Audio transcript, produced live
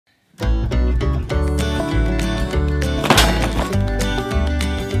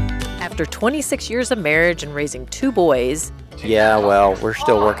after 26 years of marriage and raising 2 boys, Yeah, well, we're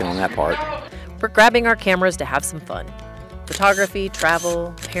still working on that part. we're grabbing our cameras to have some fun. Photography,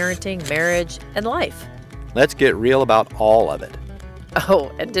 travel, parenting, marriage, and life. Let's get real about all of it.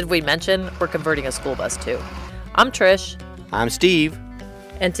 Oh, and did we mention we're converting a school bus too? I'm Trish. I'm Steve.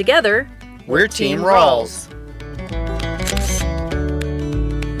 And together, We're Team Rawls.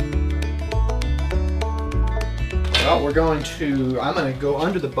 Well, I'm going to go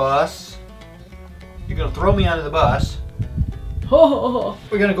under the bus. You're going to throw me under the bus. Oh.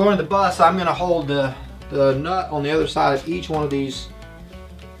 We're going to go under the bus. I'm going to hold the nut on the other side of each one of these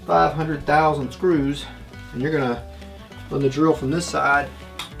 500,000 screws. And you're going to run the drill from this side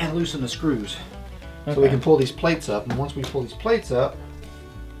and loosen the screws. Okay. So we can pull these plates up. And once we pull these plates up,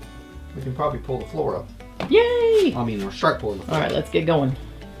 we can probably pull the floor up. Yay! I mean, or start pulling the floor. All right, let's get going.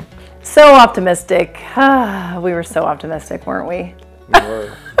 So optimistic. We were so optimistic, weren't we? We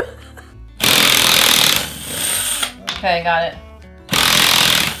were. Okay, got it.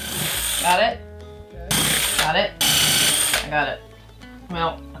 Got it? Got it? I got it.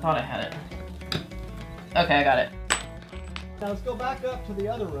 Well, I thought I had it. Okay, I got it. Now let's go back up to the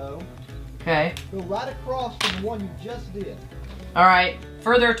other row. Okay. Go right across from the one you just did. All right.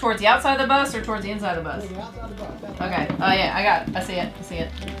 Further towards the outside of the bus or towards the inside of the bus? The outside of the bus. That's Okay. Oh yeah, I see it. I see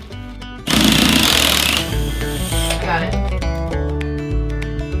it. I got it.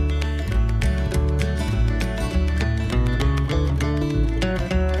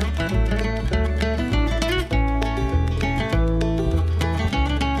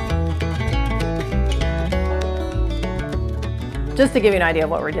 Just to give you an idea of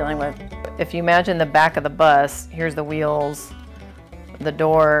what we're dealing with. If you imagine the back of the bus, here's the wheels, the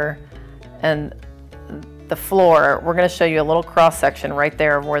door, and the floor. We're going to show you a little cross section right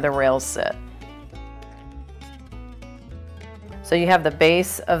there of where the rails sit. So you have the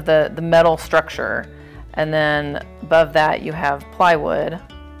base of the metal structure, and then above that you have plywood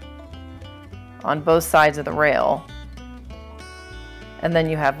on both sides of the rail, and then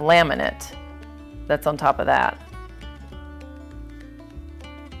you have laminate that's on top of that.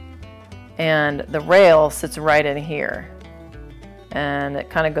 And the rail sits right in here, and it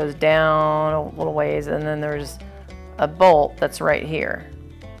kind of goes down a little ways, and then there's a bolt that's right here,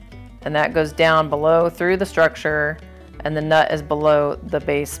 and that goes down below through the structure, and the nut is below the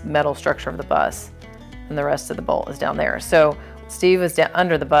base metal structure of the bus, and the rest of the bolt is down there. So Steve was down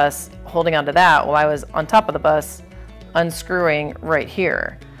under the bus holding onto that while I was on top of the bus unscrewing right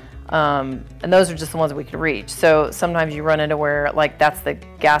here. And those are just the ones that we could reach. So sometimes you run into where, like, that's the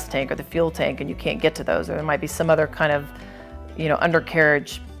gas tank or the fuel tank and you can't get to those, or there might be some other kind of, you know,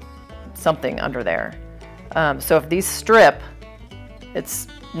 undercarriage, something under there. So if these strip, it's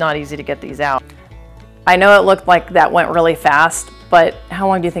not easy to get these out. I know it looked like that went really fast, but how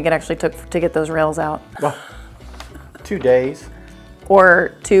long do you think it actually took to get those rails out? Well, 2 days.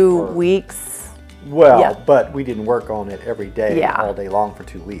 Or 2 weeks? Well, Yeah. but we didn't work on it every day, Yeah. all day long for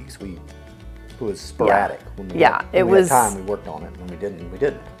 2 weeks. It was sporadic. Yeah. When Yeah, we it was- had time, we worked on it. When we didn't, we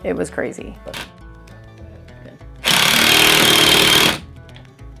didn't. It was crazy. But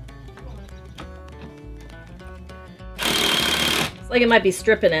It's like it might be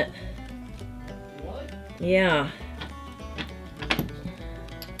stripping it. Yeah.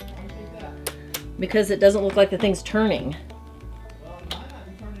 Because it doesn't look like the thing's turning.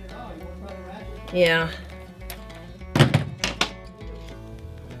 Yeah.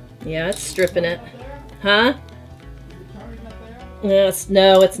 Yeah, it's stripping it. Huh? Yes,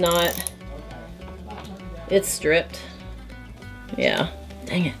 no, it's not. It's stripped. Yeah.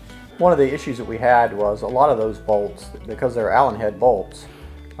 Dang it. one of the issues that we had was a lot of those bolts, because they're Allen head bolts,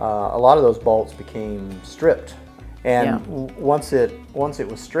 a lot of those bolts became stripped. And once it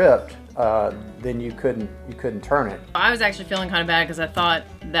was stripped, then you couldn't turn it. I was actually feeling kind of bad because I thought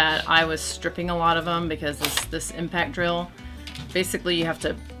that I was stripping a lot of them, because this impact drill, basically you have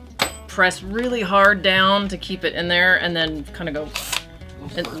to press really hard down to keep it in there and then kind of go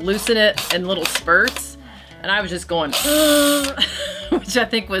and loosen it in little spurts. And I was just going, which I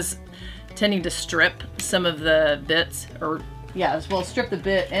think was tending to strip some of the bits, or well, strip the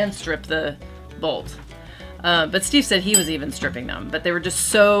bit and strip the bolt. But Steve said he was even stripping them, but they were just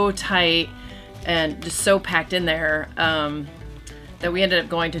so tight and just so packed in there that we ended up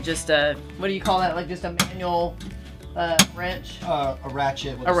going to just a, what do you call that? Like just a manual wrench? A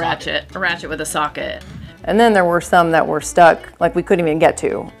ratchet with a ratchet. A ratchet with a socket. And then there were some that were stuck, like we couldn't even get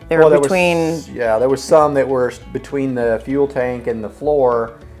to. They were between... there were some that were between the fuel tank and the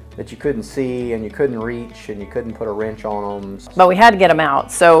floor that you couldn't see and you couldn't reach and you couldn't put a wrench on them. But we had to get them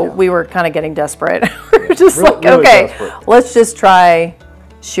out, so we were kind of getting desperate. We were just Really okay, desperate. let's just try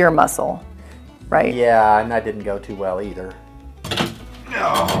shear muscle, right? Yeah, and that didn't go too well either.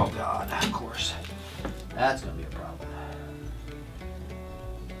 Oh God, of course. That's gonna be a problem.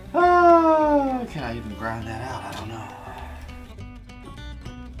 Can I even grind that out? I don't know.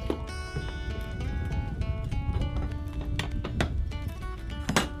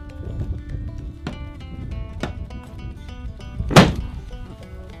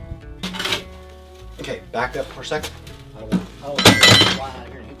 Okay, back up for a second. I don't want to fly out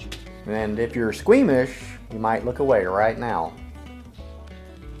here and hit you. And if you're squeamish, you might look away right now.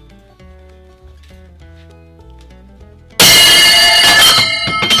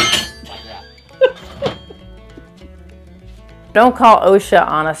 Don't call OSHA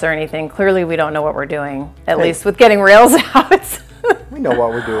on us or anything. Clearly we don't know what we're doing, at Hey. least with getting rails out. We know what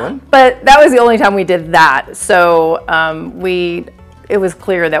we're doing. But that was the only time we did that. So it was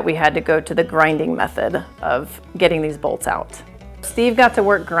clear that we had to go to the grinding method of getting these bolts out. Steve got to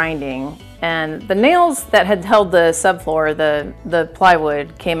work grinding, and the nails that had held the subfloor, the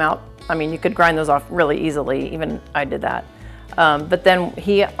plywood, came out. I mean, you could grind those off really easily. Even I did that. But then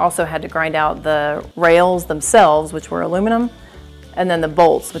he also had to grind out the rails themselves, which were aluminum, and then the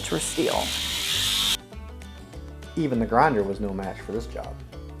bolts, which were steel. Even the grinder was no match for this job.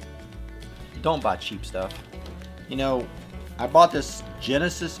 Don't buy cheap stuff. You know, I bought this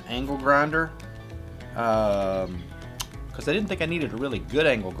Genesis angle grinder because I didn't think I needed a really good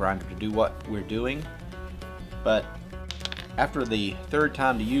angle grinder to do what we're doing. But after the third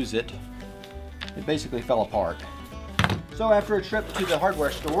time to use it, it basically fell apart. So after a trip to the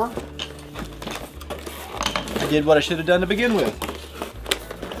hardware store, I did what I should have done to begin with.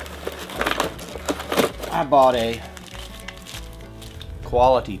 I bought a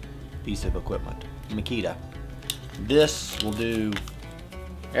quality piece of equipment, Makita. This will do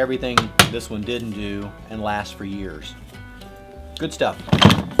everything this one didn't do and last for years. Good stuff.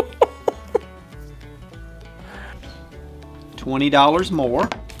 $20 more,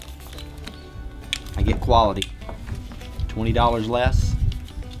 I get quality. $20 less,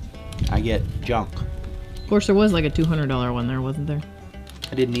 I get junk. Of course, there was like a $200 one there, wasn't there?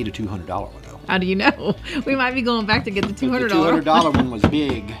 I didn't need a $200 one though. How do you know? We might be going back to get the $200. The $200 one was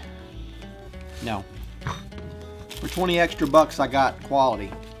big. No. For 20 extra bucks, I got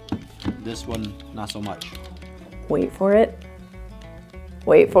quality. This one, not so much. Wait for it.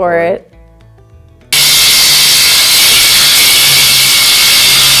 Wait for it.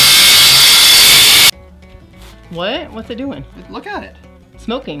 What? What's it doing? Look at it.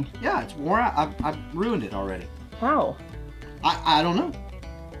 Smoking. Yeah, it's worn out. I've ruined it already. How? I don't know.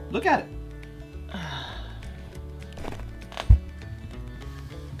 Look at it.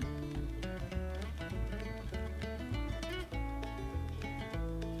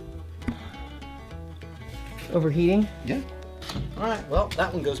 Overheating? Yeah. All right, well,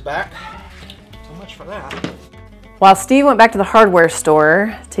 that one goes back. So much for that. While Steve went back to the hardware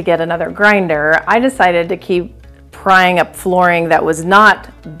store to get another grinder, I decided to keep prying up flooring that was not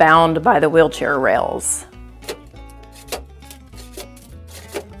bound by the wheelchair rails.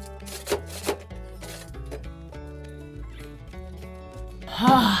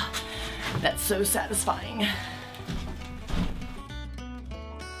 That's so satisfying.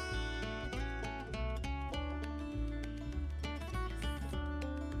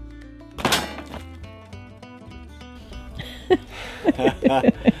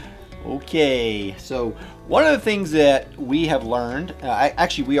 Okay, so one of the things that we have learned,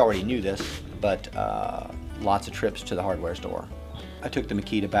 actually we already knew this, but lots of trips to the hardware store. I took the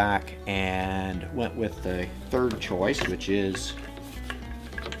Makita back and went with the third choice, which is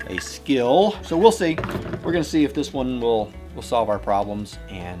a Skill. So we'll see. We're going to see if this one will solve our problems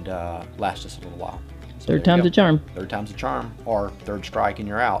and last us a little while. So Third time's a charm. Third time's a charm, or third strike and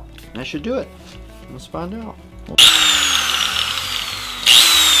you're out. That should do it. Let's find out.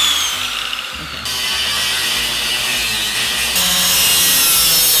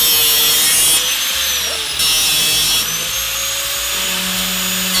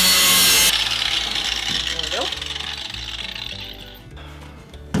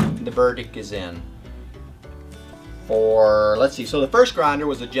 The verdict is in. For, let's see, so the first grinder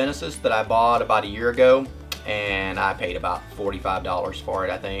was a Genesis that I bought about a year ago, and I paid about $45 for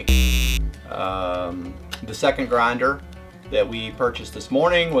it, I think. The second grinder that we purchased this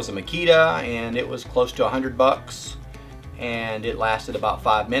morning was a Makita, and it was close to 100 bucks, and it lasted about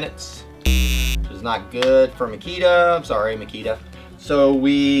 5 minutes. Which is not good for Makita. I'm sorry, Makita. So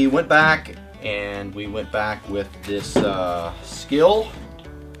we went back, and we went back with this Skill,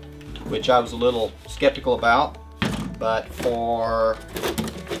 which I was a little skeptical about, but for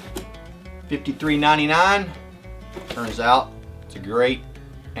 $53.99, turns out it's a great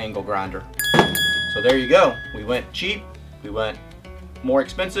angle grinder. So there you go. We went cheap, we went more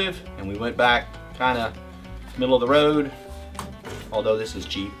expensive, and we went back kind of middle of the road. Although this is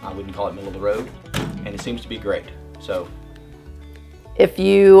cheap, I wouldn't call it middle of the road, and it seems to be great. So if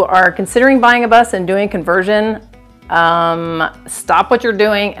you are considering buying a bus and doing conversion, stop what you're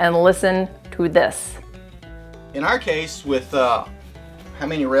doing and listen to this. in our case with, how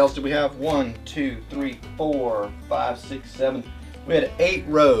many rails did we have? 1, 2, 3, 4, 5, 6, 7. We had 8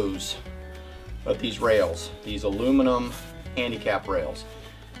 rows of these rails, these aluminum handicap rails.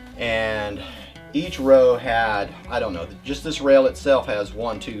 And each row had, I don't know, just this rail itself has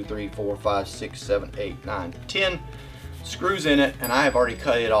 1, 2, 3, 4, 5, 6, 7, 8, 9, 10 screws in it, and I have already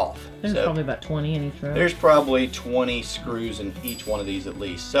cut it off. There's probably about 20 in each row. There's probably 20 screws in each one of these at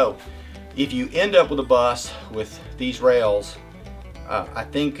least. So if you end up with a bus with these rails, I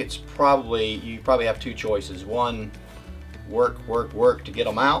think it's probably, you probably have 2 choices. One, work to get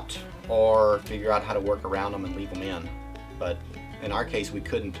them out, or figure out how to work around them and leave them in. But in our case, we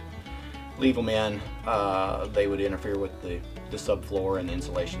couldn't leave them in. They would interfere with the subfloor and the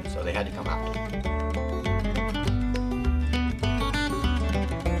insulation, so they had to come out.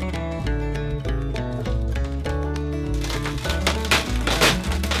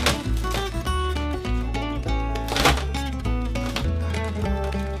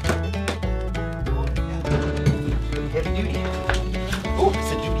 Heavy duty. Oh,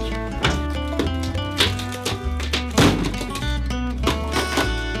 it's a duty.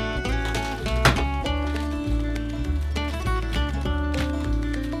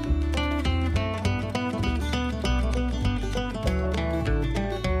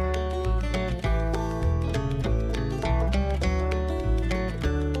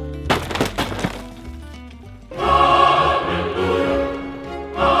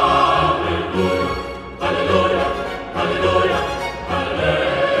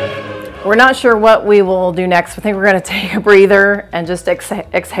 We're not sure what we will do next. I think we're going to take a breather and just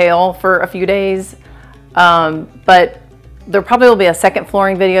exhale for a few days. But there probably will be a second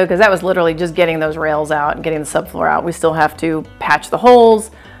flooring video, because that was literally just getting those rails out and getting the subfloor out. We still have to patch the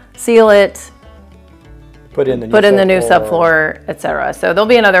holes, seal it, put in the new subfloor, etc. So there'll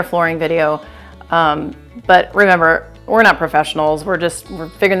be another flooring video. But remember, we're not professionals. We're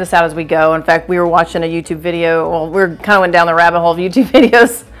figuring this out as we go. In fact, we were watching a YouTube video. Well, we kind of went down the rabbit hole of YouTube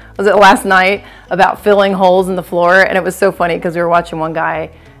videos. Was it last night, about filling holes in the floor? And it was so funny because we were watching one guy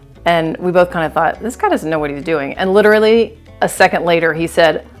and we both kind of thought, this guy doesn't know what he's doing. And literally a second later he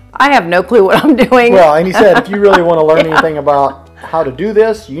said, I have no clue what I'm doing. Well, and he said, if you really want to learn anything about how to do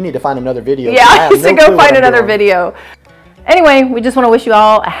this, you need to find another video. Yeah, he said go find another video. Anyway, we just want to wish you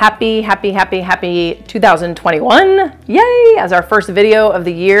all a happy 2021. Yay, as our first video of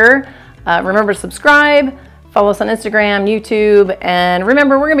the year. Remember to subscribe. Follow us on Instagram, YouTube, and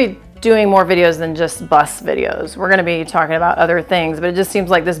remember, we're gonna be doing more videos than just bus videos. We're gonna be talking about other things, but it just seems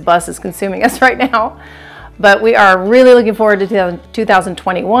like this bus is consuming us right now. But we are really looking forward to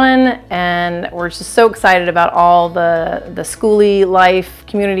 2021, and we're just so excited about all the schooly life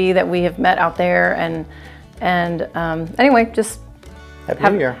community that we have met out there. And anyway, just Happy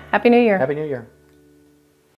New Year. Happy New Year. Happy New Year.